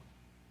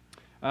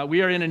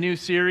We are in a new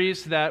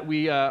series that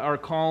we are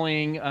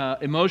calling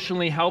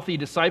Emotionally Healthy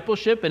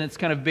Discipleship, and it's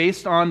kind of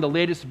based on the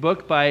latest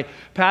book by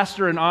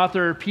pastor and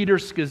author Peter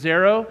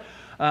Scazzero.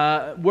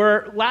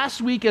 Where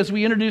last week, as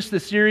we introduced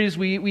the series,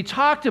 we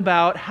talked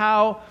about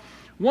how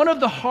one of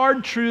the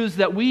hard truths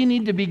that we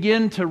need to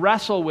begin to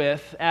wrestle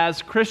with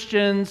as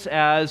Christians,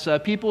 as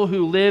people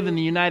who live in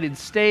the United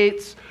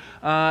States,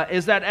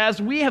 is that as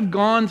we have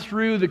gone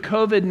through the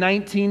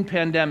COVID-19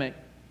 pandemic,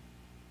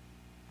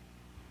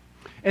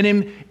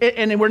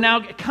 and we're now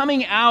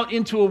coming out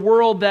into a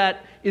world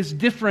that is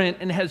different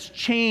and has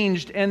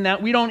changed and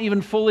that we don't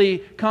even fully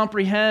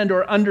comprehend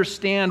or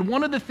understand.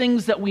 One of the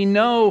things that we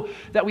know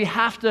that we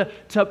have to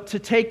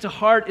take to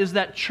heart is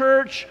that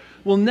church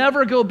will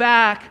never go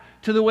back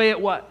to the way it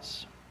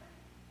was.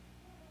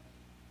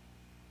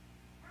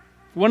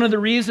 One of the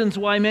reasons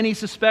why many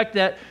suspect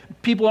that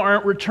people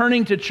aren't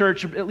returning to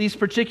church, at least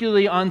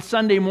particularly on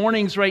Sunday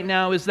mornings right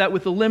now, is that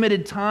with the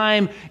limited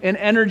time and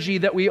energy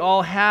that we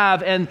all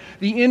have and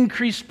the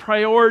increased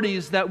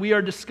priorities that we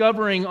are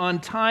discovering on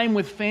time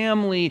with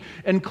family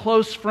and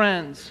close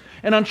friends,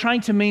 and on trying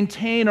to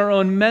maintain our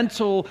own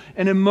mental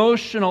and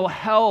emotional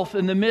health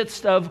in the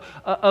midst of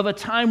a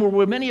time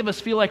where many of us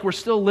feel like we're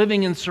still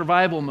living in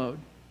survival mode.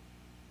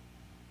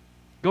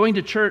 Going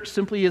to church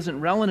simply isn't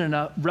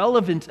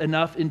relevant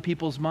enough in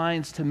people's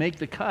minds to make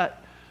the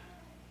cut.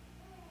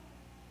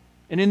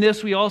 And in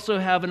this, we also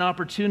have an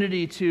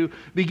opportunity to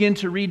begin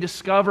to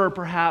rediscover,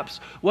 perhaps,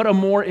 what a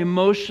more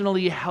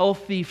emotionally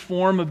healthy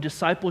form of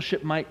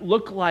discipleship might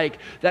look like,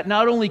 that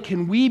not only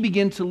can we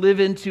begin to live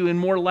into in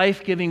more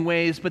life-giving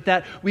ways, but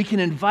that we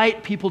can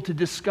invite people to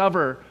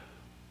discover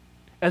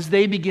as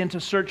they begin to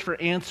search for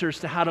answers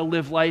to how to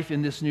live life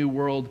in this new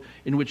world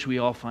in which we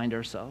all find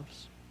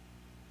ourselves.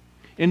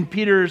 In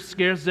Peter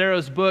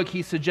Scazzero's book,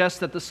 he suggests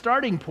that the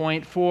starting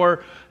point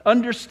for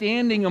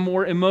understanding a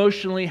more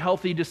emotionally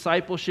healthy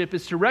discipleship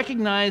is to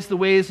recognize the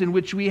ways in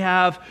which we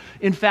have,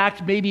 in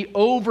fact, maybe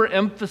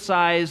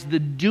overemphasized the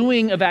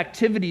doing of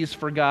activities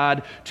for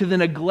God to the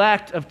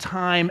neglect of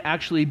time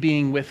actually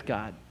being with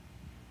God.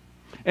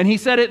 And he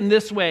said it in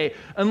this way: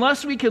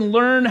 unless we can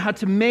learn how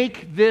to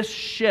make this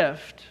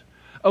shift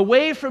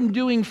away from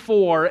doing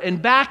for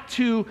and back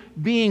to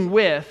being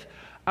with,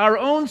 our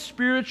own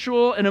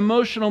spiritual and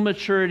emotional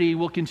maturity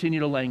will continue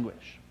to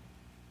languish.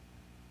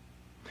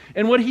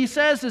 And what he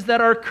says is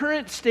that our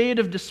current state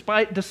of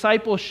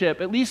discipleship,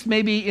 at least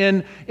maybe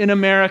in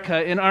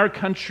America, in our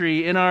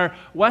country, in our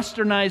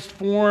westernized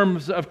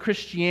forms of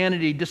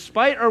Christianity,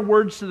 despite our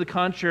words to the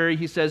contrary,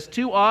 he says,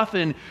 too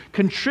often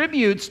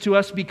contributes to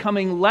us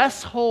becoming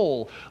less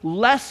whole,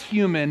 less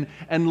human,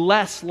 and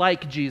less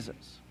like Jesus.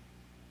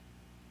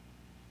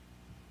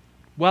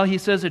 While he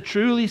says a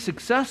truly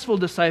successful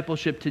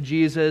discipleship to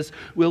Jesus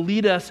will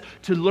lead us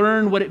to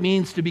learn what it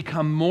means to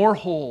become more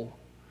whole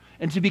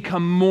and to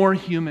become more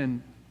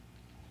human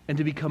and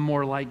to become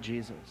more like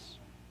Jesus.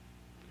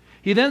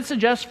 He then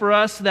suggests for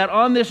us that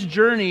on this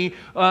journey,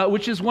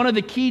 which is one of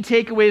the key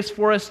takeaways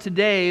for us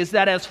today, is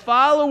that as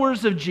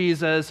followers of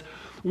Jesus,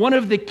 one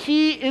of the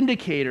key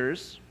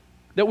indicators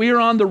that we are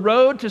on the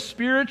road to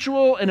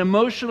spiritual and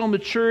emotional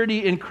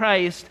maturity in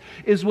Christ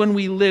is when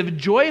we live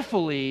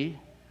joyfully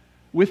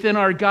within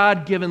our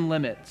God-given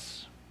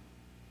limits.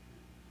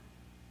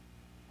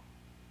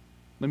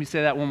 Let me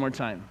say that one more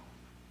time.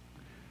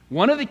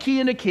 One of the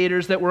key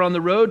indicators that we're on the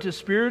road to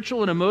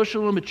spiritual and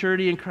emotional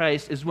maturity in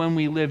Christ is when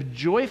we live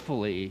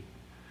joyfully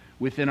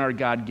within our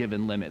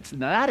God-given limits.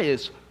 Now that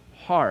is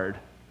hard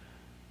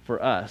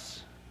for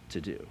us to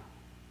do.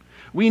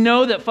 We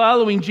know that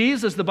following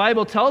Jesus, the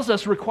Bible tells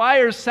us,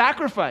 requires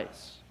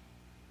sacrifice.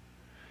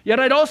 Yet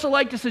I'd also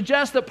like to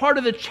suggest that part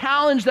of the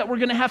challenge that we're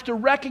going to have to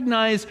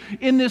recognize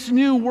in this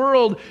new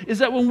world is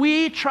that when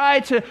we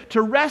try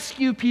to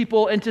rescue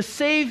people and to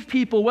save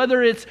people,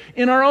 whether it's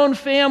in our own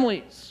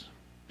families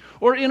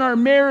or in our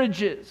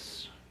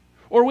marriages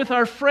or with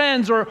our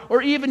friends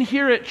or even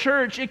here at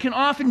church, it can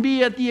often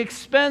be at the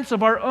expense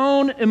of our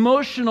own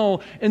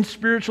emotional and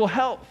spiritual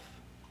health.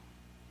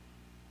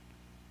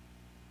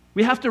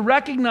 We have to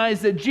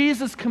recognize that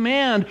Jesus'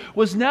 command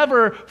was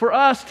never for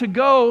us to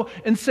go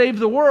and save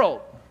the world.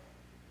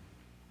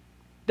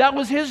 That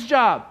was his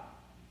job.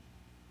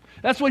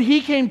 That's what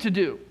he came to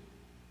do.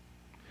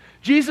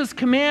 Jesus'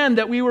 command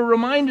that we were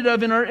reminded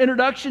of in our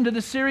introduction to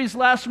the series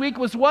last week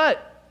was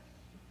what?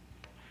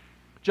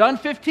 John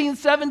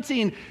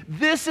 15:17.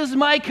 This is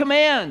my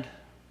command.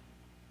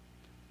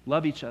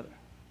 Love each other.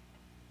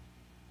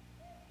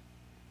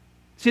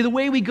 See, the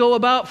way we go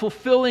about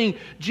fulfilling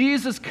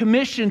Jesus'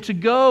 commission to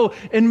go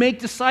and make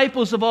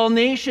disciples of all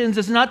nations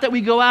is not that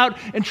we go out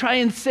and try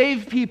and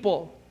save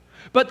people,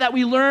 but that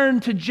we learn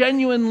to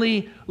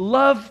genuinely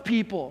love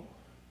people.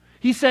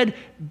 He said,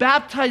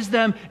 baptize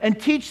them and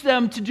teach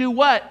them to do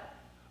what?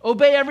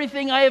 Obey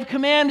everything I have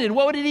commanded.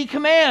 What did he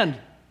command?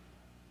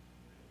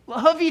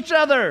 Love each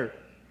other.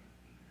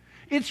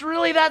 It's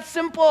really that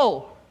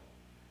simple.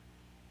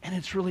 And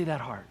it's really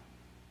that hard.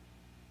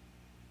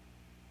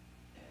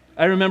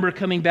 I remember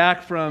coming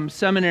back from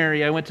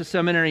seminary. I went to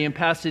seminary in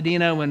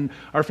Pasadena when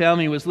our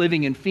family was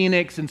living in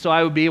Phoenix, and so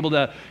I would be able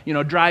to,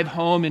 drive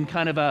home in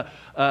kind of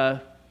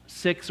a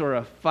 6 or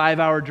a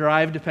 5 hour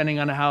drive, depending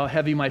on how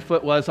heavy my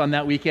foot was on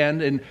that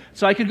weekend. And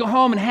so I could go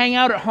home and hang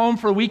out at home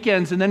for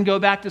weekends and then go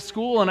back to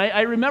school. And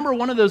I remember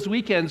one of those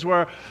weekends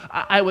where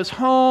I was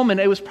home, and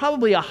it was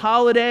probably a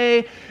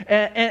holiday,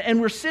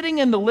 and we're sitting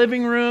in the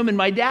living room, and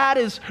my dad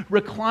is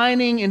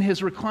reclining in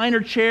his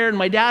recliner chair. And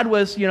my dad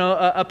was,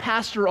 a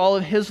pastor all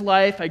of his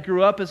life. I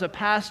grew up as a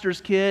pastor's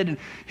kid, and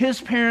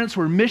his parents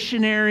were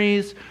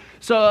missionaries.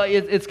 So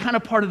it's kind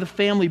of part of the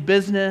family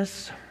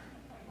business.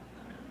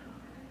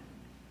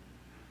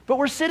 But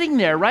we're sitting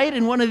there, right,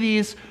 in one of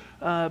these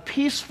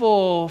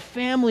peaceful,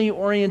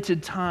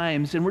 family-oriented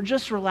times, and we're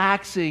just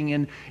relaxing,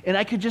 and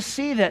I could just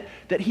see that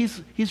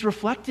he's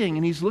reflecting,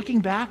 and he's looking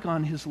back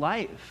on his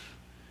life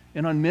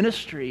and on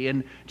ministry,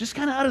 and just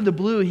kind of out of the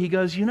blue, he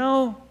goes,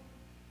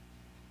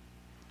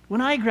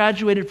 when I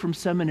graduated from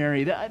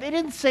seminary, they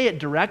didn't say it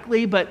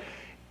directly, but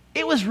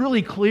it was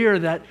really clear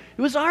that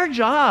it was our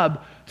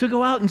job to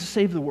go out and to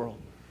save the world.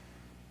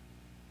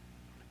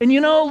 And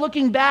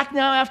looking back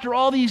now after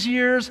all these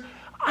years,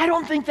 I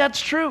don't think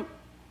that's true.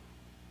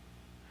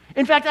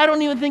 In fact, I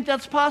don't even think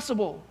that's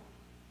possible.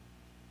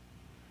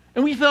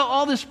 And we felt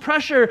all this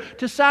pressure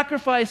to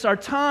sacrifice our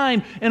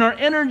time and our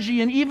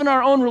energy and even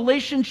our own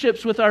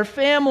relationships with our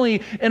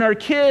family and our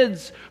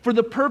kids for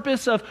the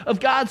purpose of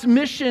God's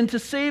mission to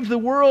save the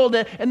world,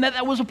 and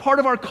that was a part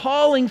of our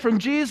calling from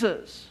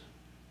Jesus.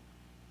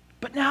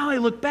 But now I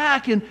look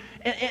back and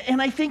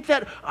I think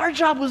that our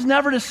job was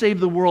never to save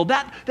the world.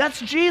 That's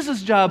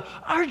Jesus' job.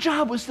 Our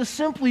job was to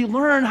simply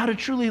learn how to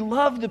truly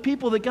love the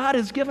people that God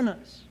has given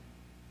us.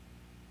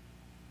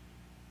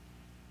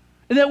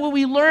 And that when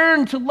we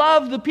learn to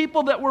love the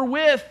people that we're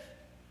with,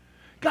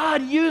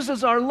 God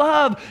uses our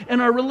love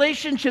and our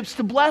relationships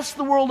to bless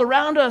the world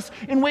around us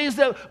in ways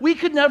that we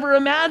could never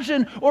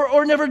imagine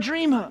or never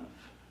dream of.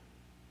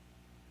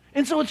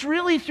 And so it's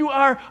really through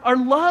our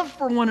love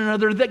for one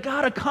another that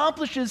God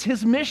accomplishes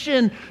his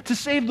mission to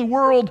save the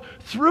world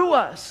through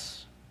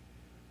us.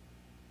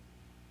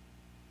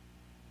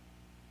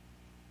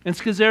 And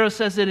Scazzero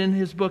says it in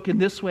his book in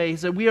this way. He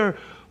said,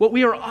 what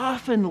we are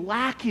often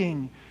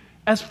lacking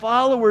as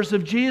followers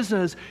of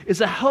Jesus is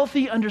a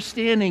healthy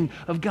understanding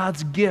of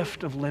God's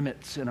gift of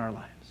limits in our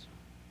lives.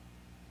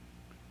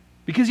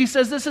 Because he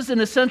says this is an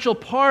essential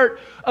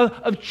part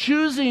of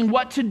choosing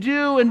what to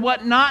do and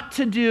what not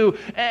to do,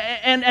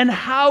 and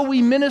how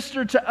we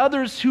minister to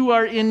others who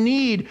are in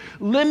need.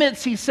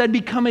 Limits, he said,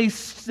 become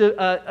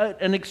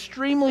an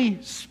extremely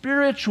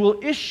spiritual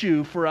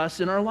issue for us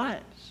in our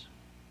lives.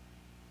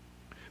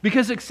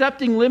 Because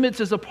accepting limits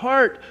is a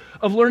part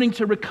of learning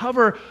to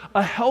recover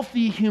a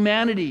healthy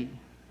humanity.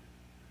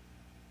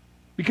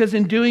 Because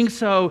in doing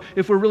so,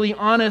 if we're really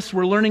honest,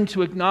 we're learning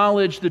to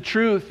acknowledge the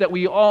truth that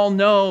we all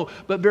know,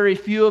 but very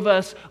few of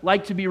us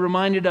like to be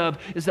reminded of,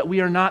 is that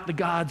we are not the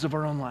gods of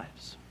our own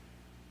lives.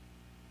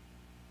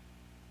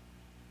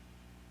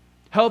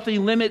 Healthy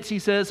limits, he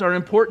says, are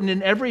important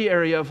in every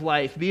area of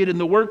life, be it in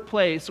the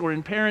workplace or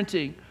in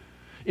parenting,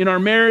 in our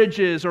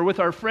marriages or with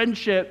our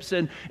friendships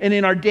and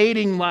in our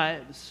dating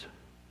lives.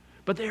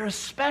 But they are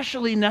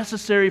especially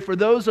necessary for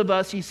those of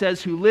us, he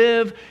says, who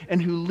live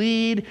and who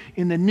lead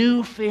in the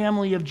new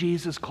family of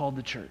Jesus called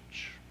the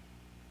church.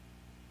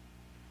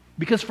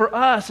 Because for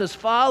us, as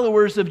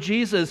followers of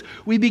Jesus,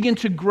 we begin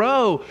to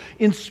grow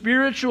in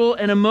spiritual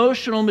and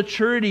emotional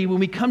maturity when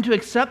we come to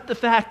accept the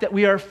fact that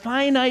we are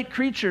finite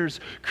creatures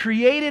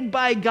created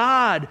by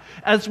God,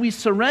 as we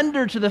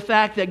surrender to the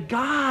fact that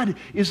God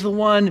is the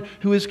one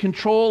who is in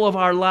control of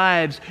our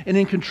lives and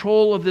in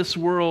control of this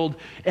world,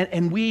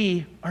 and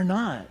we are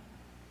not.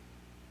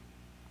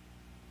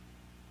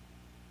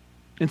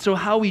 And so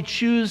how we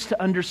choose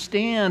to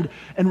understand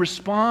and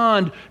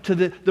respond to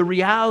the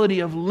reality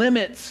of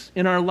limits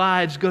in our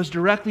lives goes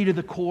directly to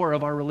the core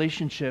of our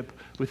relationship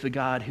with the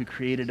God who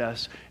created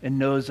us and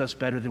knows us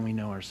better than we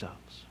know ourselves.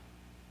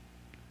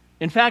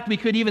 In fact, we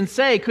could even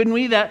say, couldn't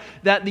we, that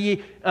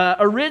the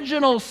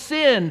original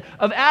sin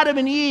of Adam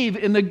and Eve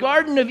in the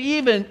Garden of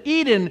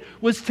Eden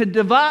was to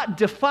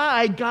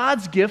defy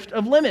God's gift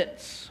of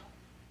limits.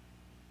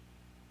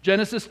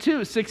 Genesis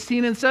 2,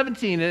 16 and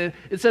 17,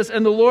 it says,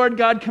 "And the Lord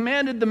God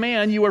commanded the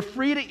man, you are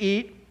free to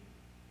eat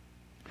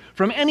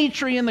from any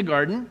tree in the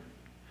garden,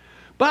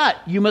 but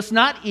you must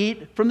not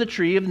eat from the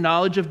tree of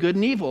knowledge of good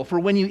and evil, for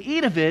when you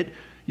eat of it,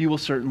 you will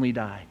certainly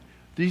die."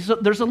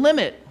 There's a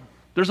limit.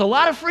 There's a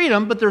lot of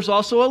freedom, but there's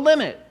also a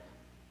limit.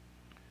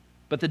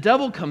 But the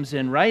devil comes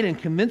in, right, and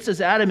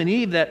convinces Adam and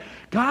Eve that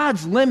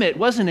God's limit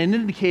wasn't an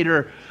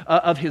indicator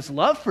of his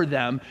love for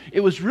them. It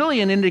was really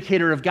an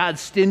indicator of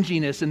God's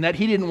stinginess and that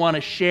he didn't want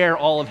to share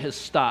all of his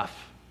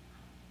stuff.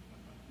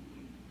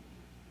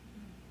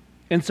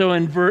 And so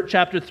in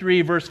chapter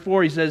 3, verse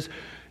 4, he says,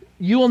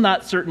 "You will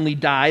not certainly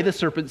die," the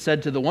serpent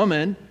said to the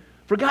woman,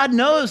 "for God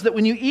knows that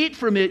when you eat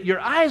from it, your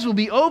eyes will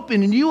be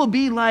open and you will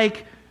be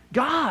like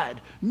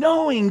God,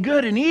 knowing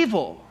good and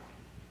evil."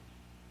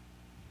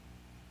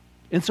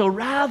 And so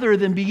rather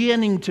than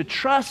beginning to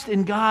trust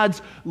in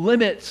God's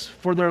limits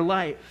for their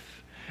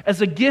life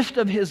as a gift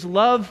of his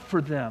love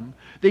for them,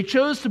 they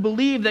chose to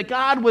believe that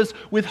God was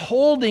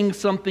withholding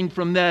something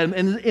from them.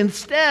 And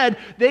instead,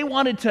 they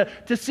wanted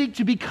to seek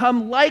to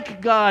become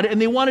like God, and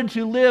they wanted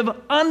to live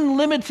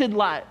unlimited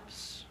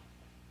lives.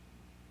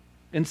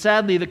 And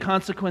sadly, the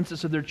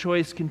consequences of their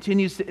choice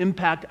continues to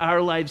impact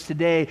our lives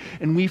today,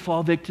 and we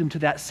fall victim to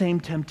that same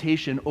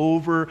temptation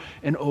over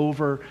and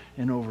over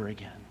and over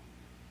again.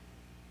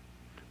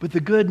 But the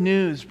good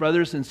news,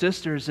 brothers and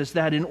sisters, is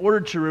that in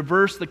order to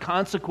reverse the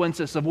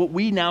consequences of what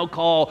we now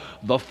call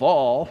the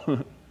fall,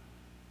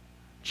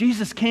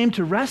 Jesus came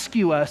to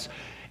rescue us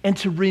and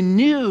to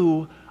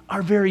renew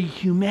our very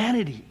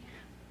humanity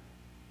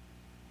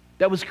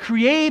that was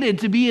created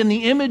to be in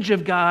the image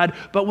of God,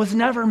 but was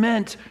never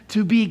meant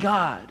to be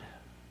God.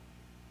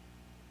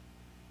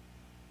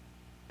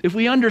 If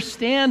we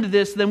understand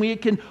this, then we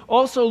can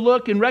also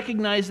look and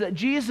recognize that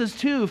Jesus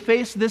too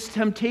faced this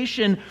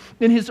temptation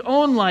in his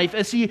own life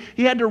as he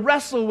had to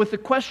wrestle with the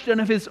question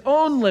of his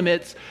own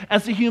limits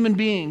as a human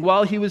being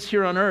while he was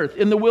here on earth.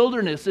 In the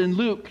wilderness, in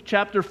Luke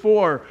chapter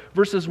 4,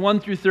 verses 1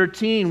 through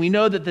 13, we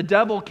know that the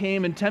devil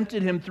came and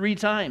tempted him 3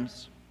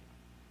 times.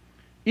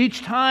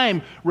 Each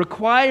time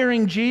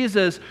requiring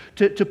Jesus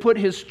to put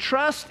his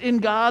trust in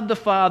God the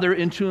Father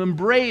and to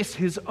embrace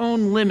his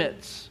own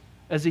limits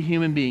as a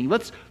human being.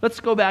 Let's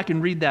go back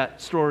and read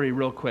that story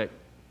real quick.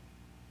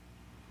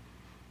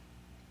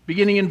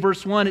 Beginning in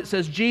verse 1, it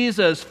says,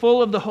 Jesus,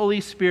 full of the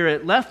Holy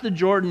Spirit, left the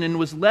Jordan and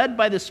was led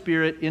by the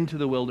Spirit into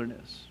the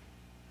wilderness,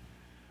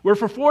 where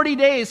for 40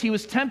 days he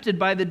was tempted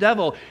by the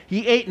devil.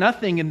 He ate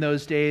nothing in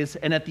those days,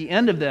 and at the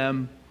end of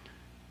them,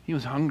 he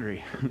was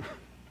hungry.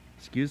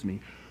 Excuse me.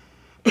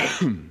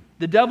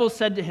 The devil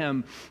said to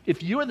him,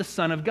 if you are the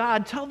Son of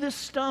God, tell this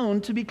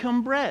stone to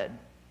become bread.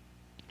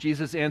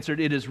 Jesus answered,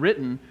 it is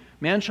written,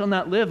 man shall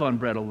not live on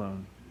bread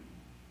alone.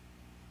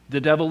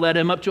 The devil led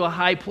him up to a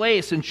high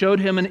place and showed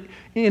him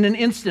in an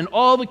instant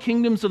all the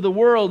kingdoms of the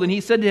world. And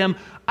he said to him,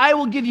 I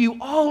will give you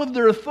all of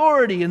their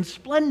authority and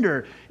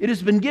splendor. It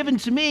has been given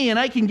to me, and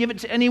I can give it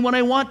to anyone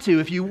I want to.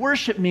 If you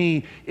worship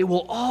me, it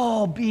will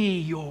all be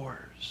yours.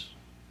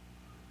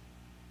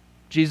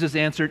 Jesus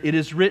answered, it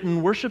is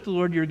written, worship the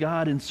Lord your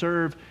God and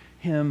serve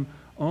him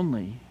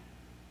only.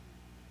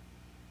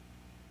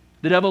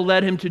 The devil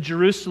led him to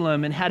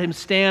Jerusalem and had him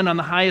stand on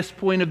the highest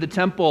point of the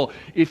temple.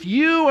 If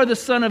you are the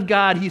Son of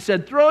God, he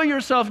said, throw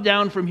yourself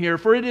down from here,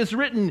 for it is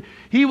written,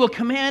 he will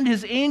command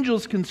his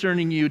angels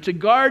concerning you to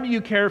guard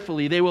you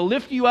carefully. They will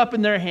lift you up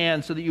in their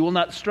hands so that you will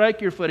not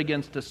strike your foot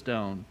against a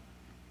stone.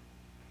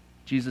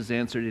 Jesus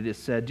answered, it is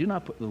said, do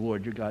not put the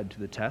Lord your God to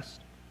the test.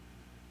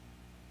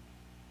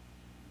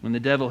 When the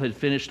devil had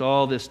finished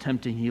all this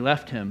tempting, he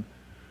left him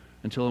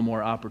until a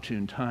more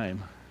opportune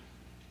time.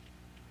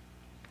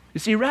 You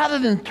see, rather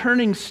than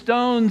turning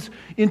stones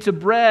into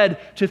bread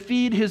to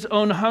feed his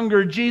own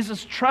hunger,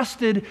 Jesus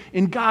trusted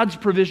in God's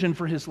provision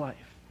for his life.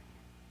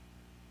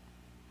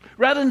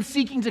 Rather than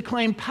seeking to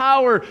claim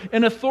power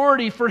and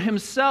authority for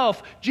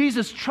himself,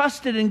 Jesus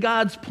trusted in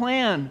God's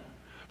plan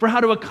for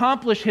how to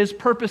accomplish his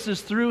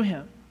purposes through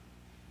him.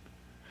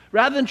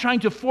 Rather than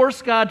trying to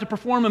force God to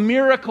perform a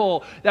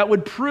miracle that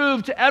would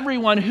prove to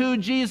everyone who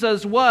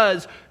Jesus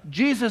was,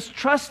 Jesus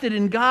trusted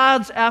in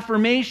God's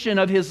affirmation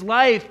of his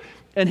life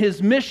and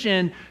his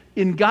mission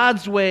in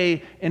God's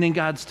way and in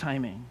God's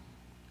timing.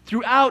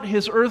 Throughout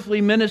his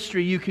earthly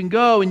ministry, you can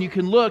go and you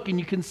can look and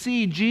you can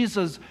see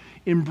Jesus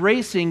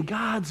embracing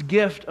God's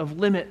gift of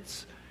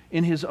limits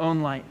in his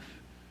own life,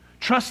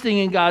 trusting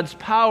in God's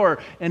power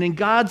and in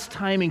God's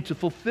timing to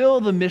fulfill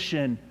the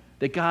mission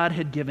that God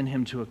had given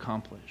him to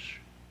accomplish.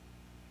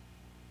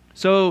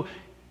 So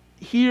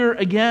here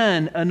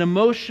again, an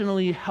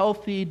emotionally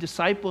healthy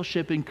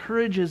discipleship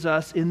encourages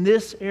us in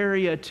this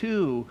area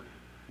too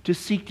to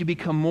seek to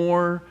become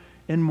more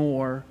and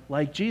more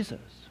like Jesus.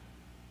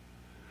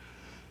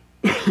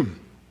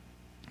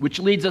 Which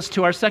leads us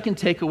to our second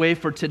takeaway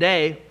for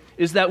today,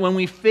 is that when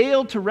we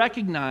fail to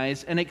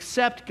recognize and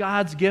accept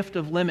God's gift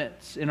of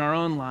limits in our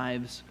own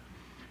lives,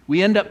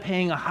 we end up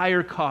paying a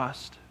higher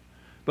cost,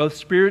 both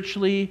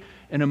spiritually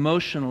and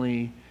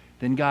emotionally,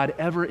 than God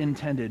ever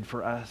intended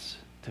for us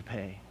to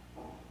pay.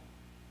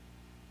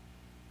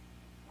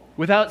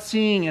 Without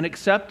seeing and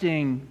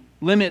accepting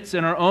limits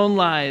in our own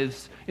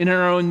lives, in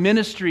our own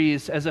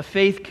ministries as a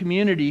faith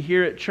community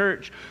here at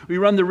church, we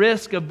run the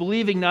risk of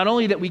believing not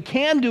only that we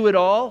can do it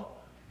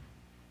all,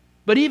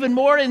 but even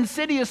more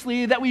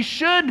insidiously that we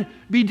should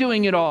be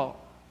doing it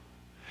all.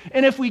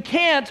 And if we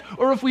can't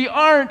or if we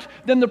aren't,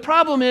 then the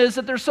problem is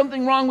that there's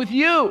something wrong with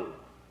you,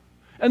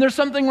 and there's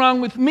something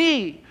wrong with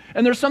me,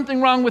 and there's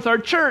something wrong with our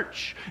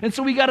church. And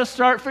so we got to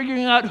start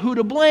figuring out who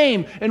to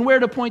blame and where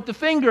to point the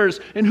fingers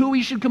and who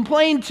we should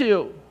complain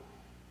to.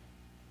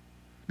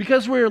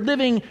 Because we're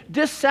living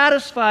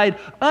dissatisfied,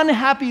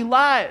 unhappy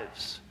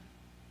lives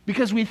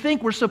because we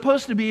think we're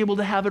supposed to be able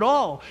to have it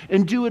all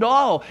and do it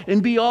all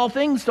and be all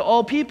things to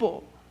all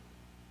people.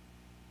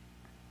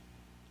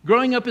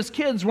 Growing up as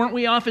kids, weren't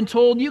we often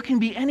told you can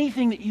be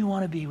anything that you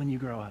want to be when you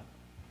grow up?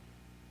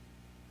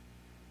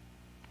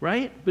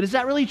 right? But is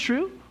that really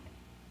true?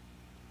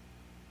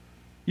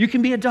 You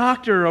can be a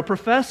doctor or a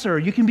professor.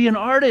 You can be an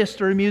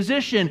artist or a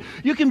musician.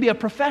 You can be a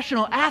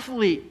professional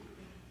athlete.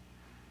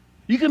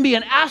 You can be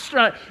an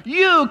astronaut.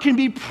 You can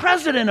be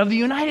president of the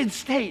United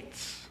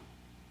States.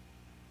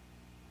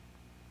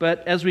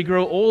 But as we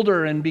grow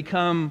older and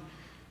become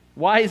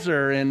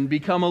wiser and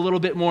become a little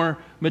bit more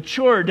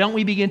mature, don't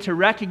we begin to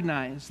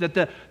recognize that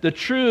the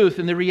truth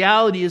and the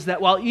reality is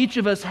that while each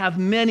of us have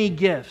many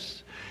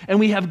gifts and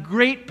we have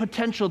great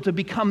potential to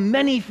become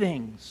many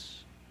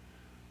things,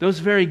 those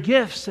very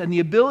gifts and the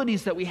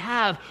abilities that we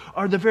have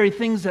are the very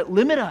things that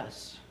limit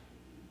us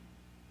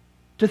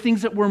to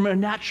things that we're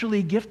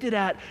naturally gifted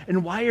at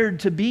and wired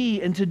to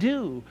be and to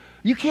do.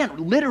 You can't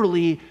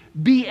literally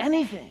be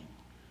anything.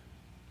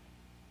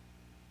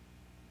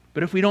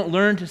 But if we don't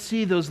learn to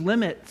see those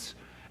limits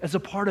as a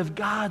part of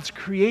God's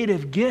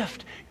creative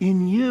gift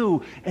in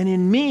you and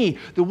in me,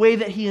 the way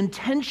that He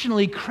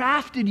intentionally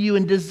crafted you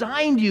and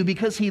designed you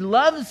because He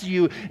loves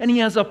you and He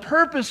has a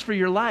purpose for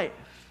your life,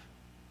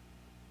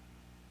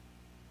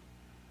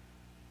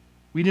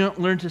 we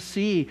don't learn to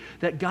see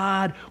that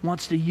God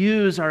wants to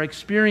use our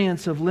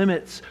experience of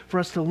limits for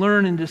us to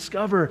learn and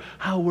discover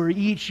how we're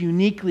each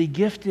uniquely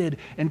gifted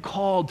and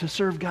called to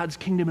serve God's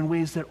kingdom in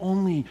ways that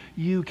only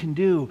you can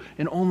do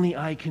and only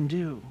I can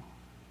do.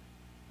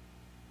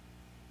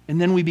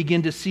 And then we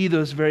begin to see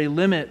those very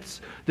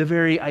limits, the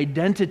very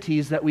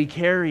identities that we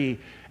carry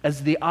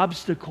as the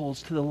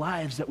obstacles to the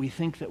lives that we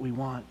think that we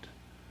want,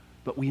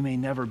 but we may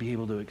never be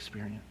able to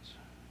experience.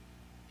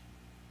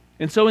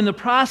 And so in the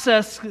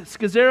process,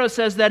 Scazzero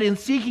says that in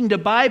seeking to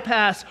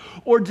bypass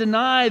or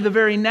deny the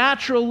very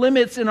natural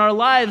limits in our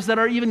lives that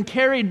are even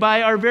carried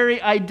by our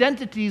very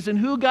identities and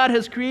who God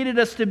has created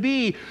us to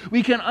be,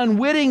 we can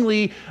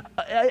unwittingly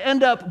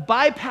end up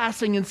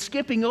bypassing and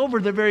skipping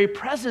over the very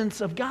presence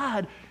of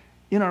God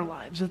in our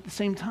lives at the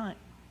same time.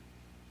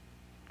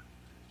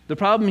 The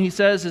problem, he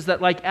says, is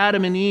that like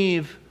Adam and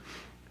Eve,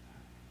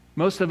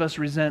 most of us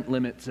resent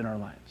limits in our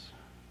lives.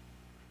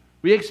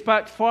 We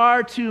expect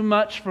far too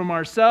much from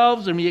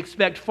ourselves, and we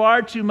expect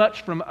far too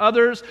much from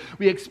others.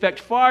 We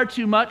expect far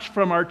too much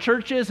from our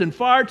churches and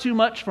far too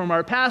much from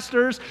our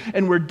pastors,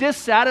 and we're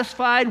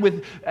dissatisfied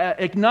with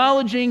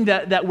acknowledging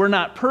that we're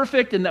not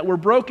perfect and that we're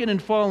broken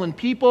and fallen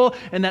people,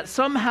 and that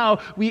somehow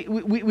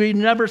we're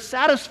never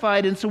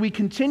satisfied, and so we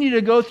continue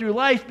to go through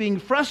life being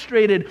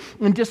frustrated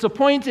and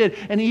disappointed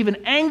and even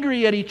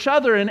angry at each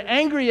other and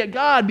angry at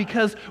God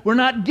because we're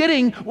not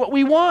getting what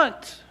we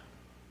want.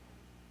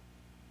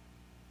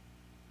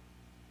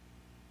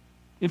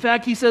 In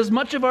fact, he says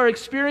much of our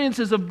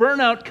experiences of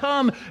burnout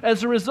come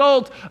as a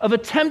result of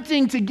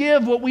attempting to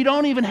give what we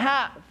don't even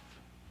have.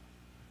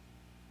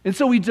 And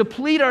so we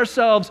deplete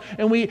ourselves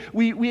and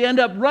we end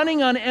up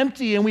running on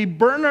empty and we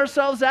burn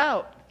ourselves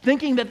out,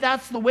 thinking that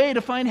that's the way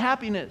to find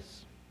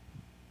happiness.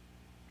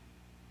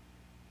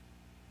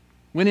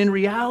 When in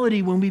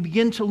reality, when we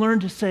begin to learn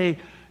to say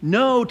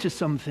no to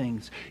some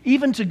things,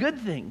 even to good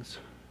things,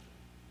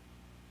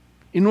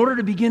 in order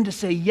to begin to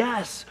say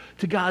yes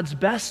to God's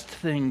best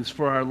things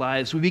for our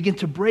lives, we begin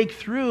to break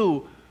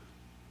through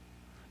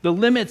the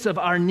limits of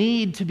our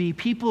need to be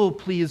people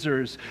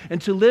pleasers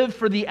and to live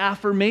for the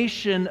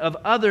affirmation of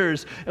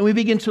others. And we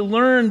begin to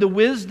learn the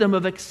wisdom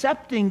of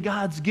accepting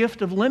God's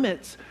gift of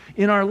limits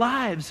in our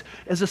lives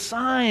as a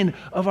sign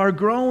of our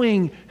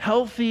growing,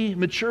 healthy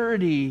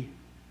maturity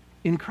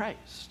in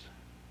Christ.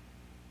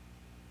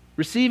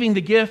 Receiving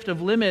the gift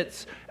of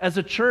limits as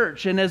a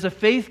church and as a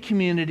faith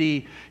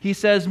community, he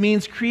says,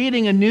 means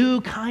creating a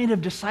new kind of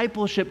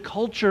discipleship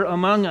culture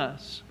among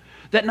us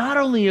that not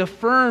only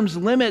affirms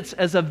limits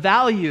as a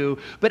value,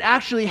 but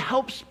actually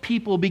helps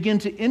people begin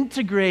to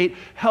integrate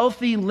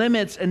healthy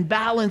limits and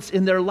balance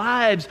in their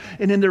lives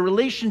and in their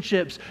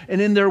relationships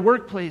and in their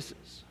workplaces.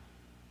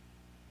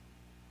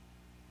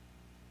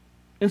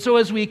 And so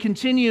as we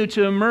continue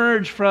to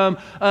emerge from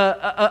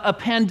a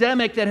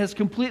pandemic that has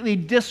completely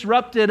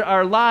disrupted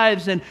our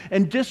lives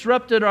and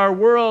disrupted our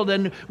world,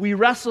 and we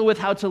wrestle with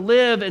how to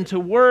live and to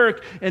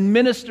work and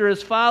minister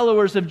as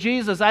followers of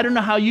Jesus, I don't know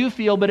how you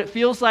feel, but it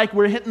feels like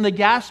we're hitting the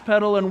gas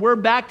pedal and we're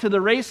back to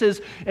the races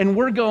and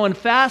we're going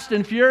fast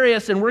and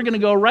furious and we're going to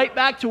go right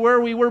back to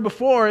where we were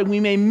before, and we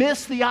may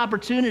miss the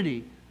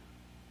opportunity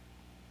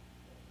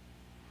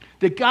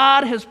that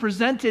God has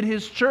presented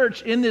His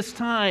church in this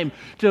time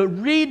to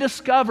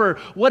rediscover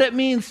what it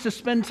means to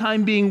spend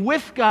time being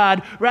with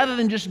God rather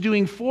than just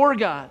doing for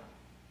God.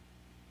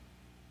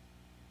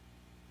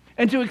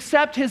 And to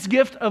accept His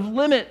gift of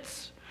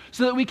limits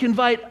so that we can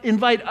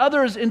invite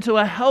others into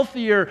a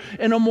healthier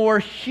and a more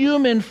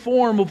human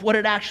form of what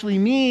it actually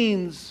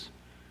means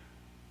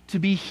to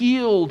be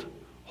healed,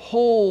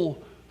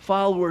 whole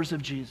followers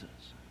of Jesus.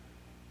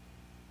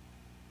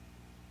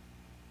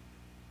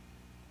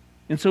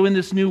 And so in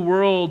this new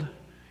world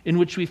in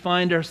which we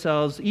find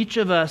ourselves, each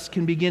of us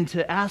can begin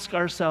to ask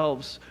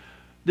ourselves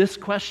this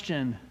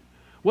question: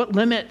 what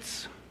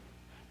limits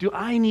do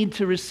I need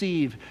to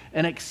receive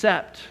and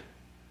accept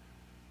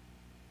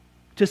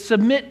to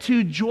submit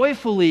to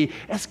joyfully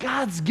as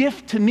God's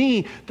gift to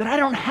me, that I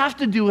don't have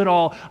to do it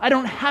all. I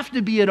don't have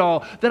to be it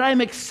all. That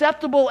I'm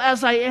acceptable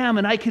as I am,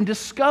 and I can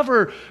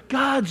discover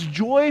God's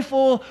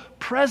joyful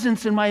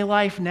presence in my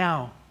life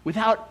now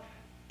without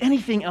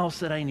anything else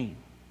that I need.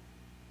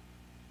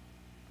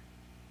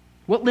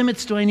 What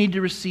limits do I need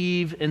to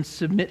receive and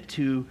submit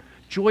to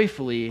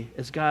joyfully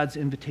as God's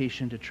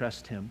invitation to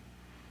trust Him?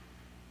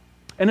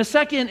 And a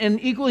second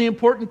and equally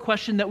important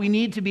question that we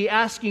need to be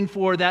asking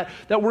for that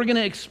we're going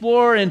to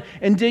explore and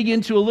dig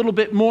into a little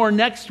bit more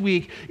next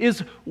week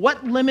is,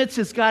 what limits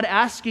is God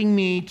asking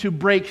me to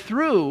break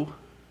through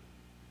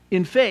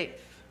in faith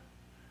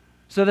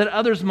so that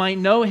others might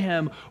know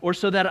Him, or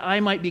so that I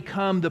might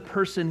become the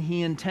person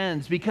He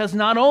intends? Because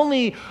not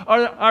only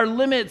are our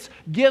limits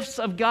gifts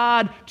of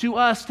God to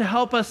us to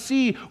help us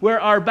see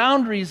where our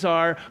boundaries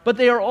are, but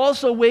they are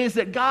also ways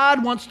that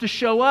God wants to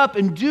show up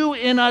and do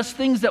in us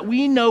things that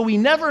we know we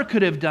never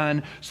could have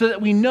done, so that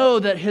we know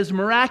that His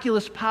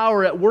miraculous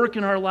power at work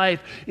in our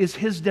life is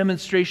His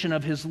demonstration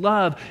of His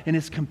love and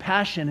His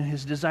compassion and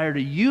His desire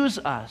to use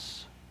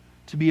us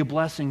to be a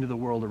blessing to the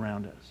world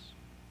around us.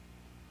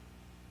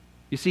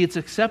 You see, it's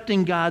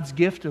accepting God's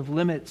gift of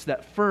limits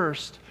that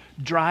first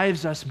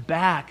drives us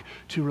back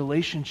to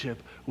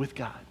relationship with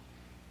God.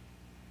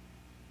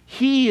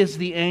 He is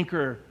the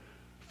anchor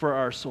for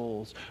our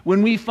souls.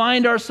 When we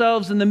find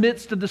ourselves in the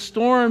midst of the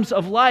storms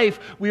of life,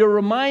 we are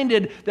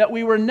reminded that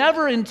we were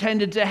never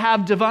intended to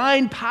have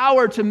divine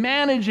power to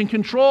manage and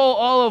control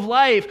all of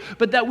life,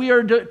 but that we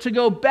are to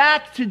go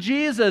back to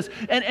Jesus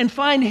and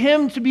find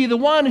Him to be the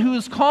one who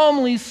is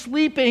calmly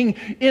sleeping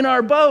in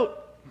our boat.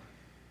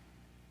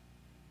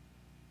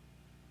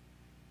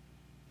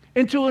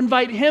 And to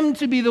invite Him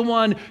to be the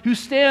one who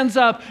stands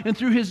up and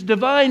through His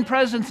divine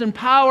presence and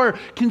power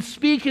can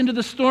speak into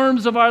the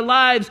storms of our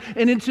lives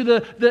and into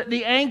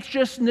the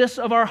anxiousness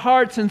of our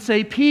hearts and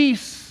say,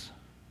 "Peace,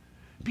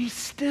 be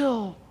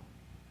still,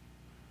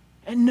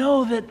 and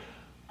know that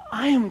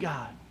I am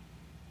God,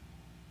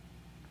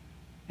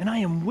 and I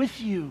am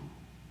with you,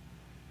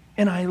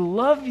 and I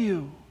love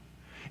you,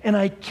 and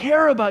I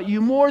care about you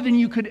more than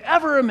you could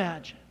ever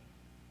imagine.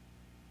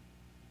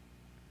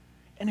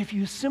 And if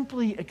you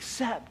simply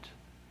accept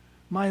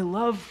my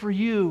love for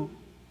you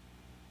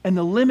and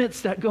the limits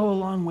that go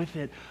along with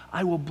it,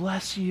 I will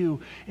bless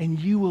you and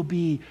you will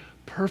be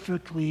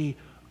perfectly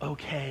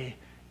okay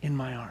in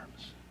my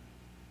arms."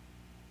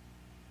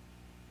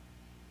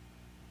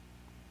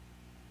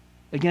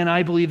 Again,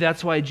 I believe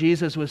that's why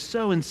Jesus was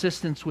so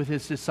insistent with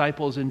His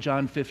disciples in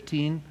John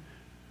 15,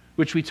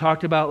 which we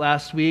talked about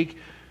last week,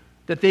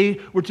 that they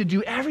were to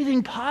do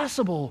everything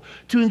possible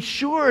to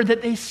ensure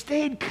that they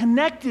stayed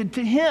connected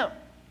to Him.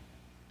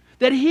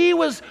 That He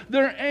was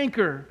their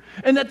anchor,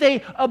 and that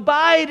they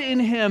abide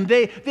in Him,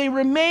 they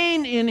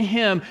remain in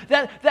Him,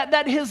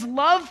 that His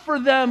love for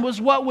them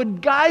was what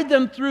would guide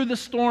them through the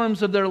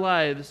storms of their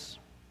lives.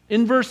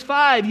 In verse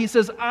 5, He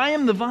says, "I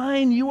am the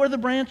vine, you are the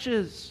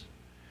branches.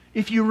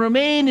 If you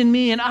remain in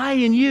me and I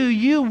in you,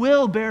 you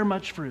will bear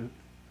much fruit.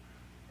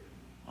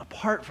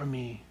 Apart from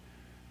me,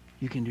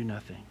 you can do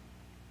nothing."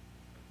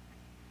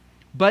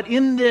 But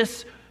in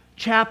this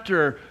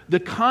chapter, the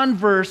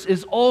converse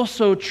is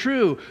also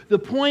true. The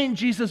point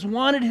Jesus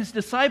wanted His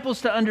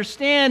disciples to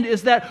understand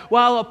is that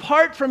while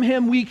apart from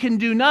Him we can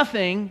do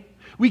nothing,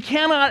 we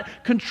cannot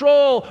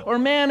control or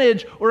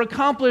manage or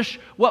accomplish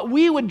what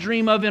we would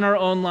dream of in our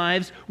own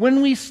lives.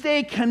 When we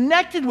stay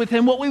connected with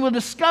Him, what we will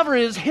discover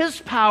is His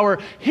power,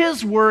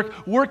 His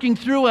work working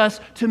through us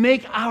to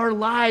make our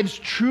lives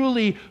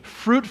truly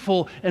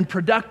fruitful and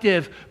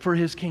productive for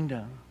His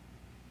kingdom.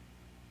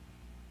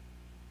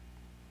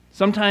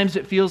 Sometimes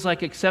it feels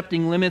like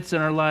accepting limits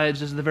in our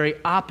lives is the very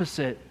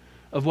opposite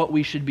of what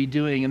we should be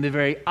doing and the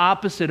very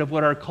opposite of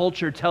what our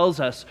culture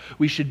tells us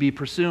we should be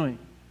pursuing.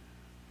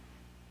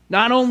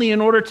 Not only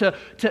in order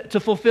to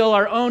fulfill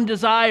our own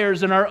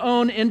desires and our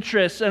own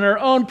interests and our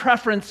own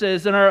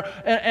preferences and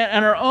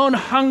our own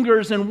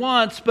hungers and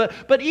wants,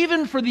 but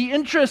even for the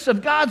interests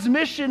of God's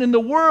mission in the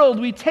world,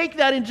 we take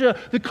that into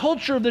the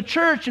culture of the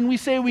church and we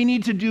say we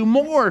need to do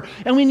more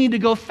and we need to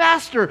go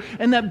faster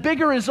and that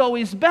bigger is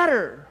always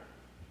better.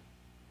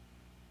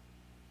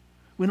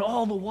 When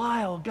all the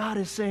while God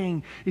is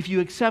saying, if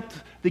you accept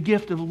the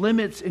gift of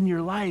limits in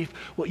your life,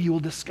 what you will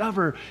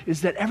discover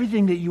is that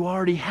everything that you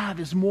already have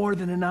is more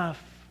than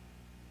enough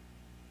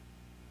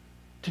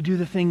to do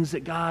the things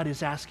that God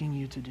is asking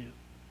you to do.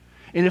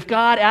 And if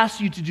God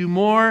asks you to do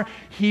more,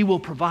 He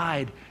will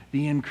provide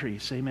the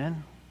increase.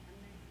 Amen?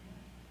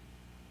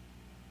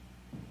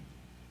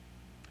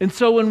 And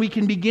so when we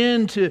can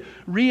begin to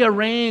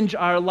rearrange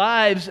our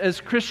lives as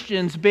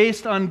Christians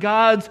based on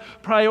God's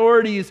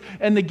priorities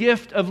and the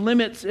gift of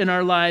limits in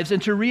our lives,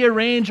 and to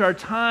rearrange our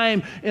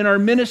time in our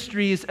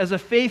ministries as a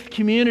faith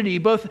community,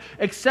 both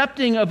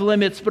accepting of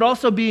limits, but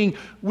also being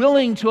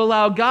willing to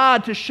allow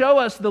God to show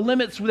us the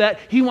limits that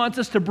He wants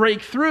us to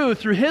break through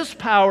His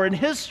power and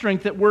His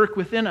strength at work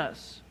within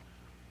us.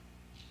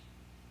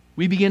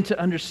 We begin to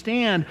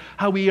understand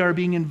how we are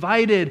being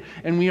invited,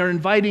 and we are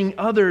inviting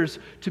others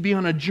to be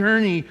on a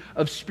journey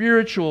of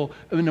spiritual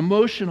and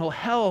emotional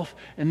health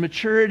and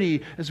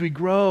maturity as we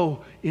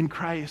grow in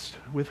Christ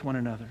with one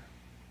another.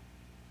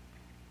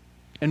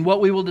 And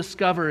what we will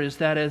discover is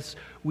that as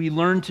we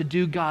learn to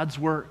do God's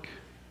work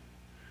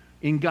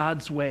in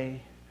God's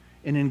way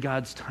and in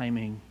God's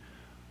timing,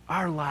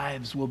 our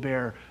lives will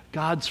bear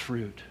God's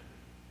fruit,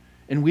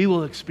 and we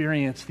will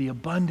experience the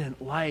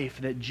abundant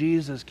life that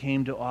Jesus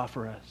came to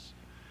offer us,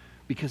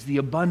 because the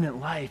abundant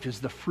life is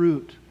the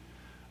fruit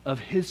of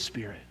His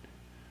Spirit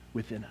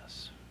within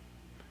us.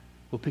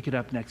 We'll pick it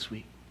up next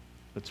week.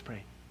 Let's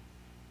pray.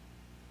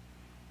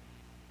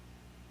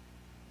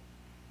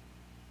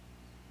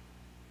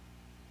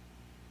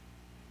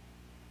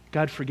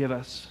 God, forgive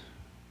us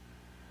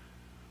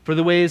for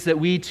the ways that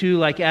we too,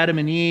 like Adam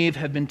and Eve,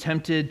 have been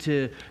tempted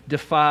to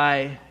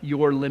defy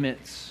your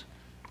limits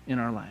in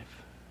our life.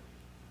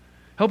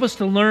 Help us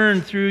to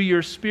learn through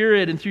your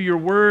Spirit and through your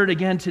word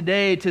again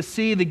today to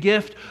see the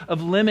gift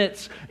of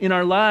limits in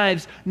our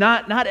lives,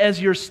 not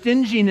as your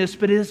stinginess,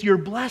 but as your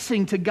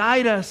blessing to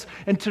guide us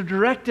and to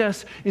direct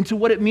us into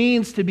what it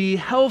means to be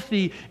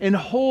healthy and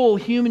whole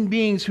human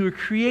beings who are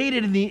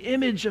created in the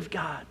image of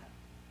God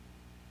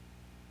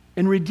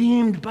and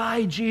redeemed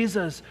by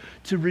Jesus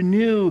to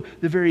renew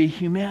the very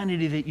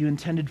humanity that you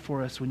intended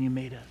for us when you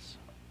made us.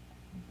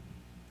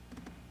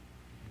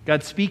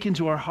 God, speak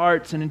into our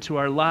hearts and into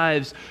our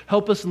lives.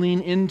 Help us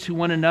lean into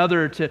one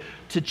another to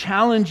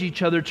challenge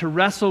each other, to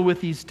wrestle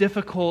with these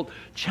difficult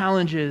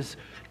challenges,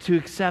 to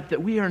accept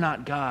that we are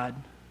not God.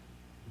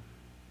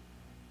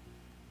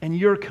 And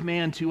your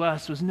command to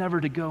us was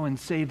never to go and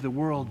save the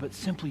world, but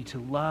simply to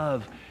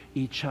love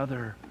each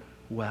other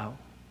well.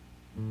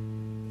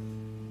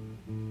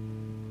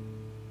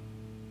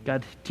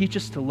 God, teach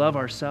us to love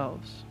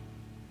ourselves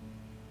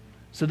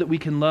so that we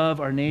can love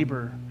our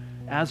neighbor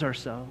as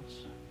ourselves.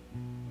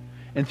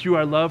 And through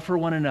our love for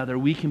one another,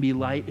 we can be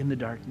light in the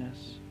darkness.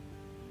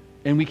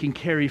 And we can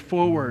carry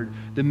forward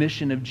the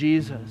mission of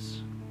Jesus,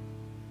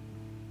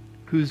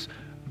 whose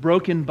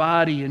broken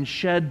body and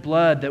shed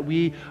blood that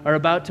we are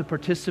about to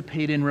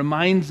participate in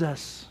reminds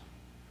us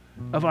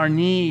of our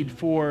need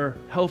for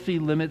healthy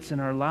limits in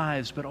our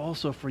lives, but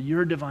also for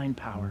your divine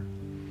power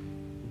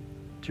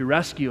to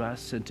rescue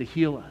us and to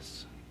heal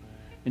us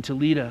and to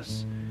lead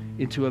us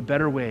into a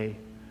better way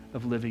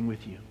of living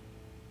with you.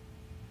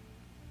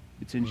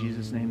 It's in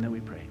Jesus' name that we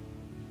pray.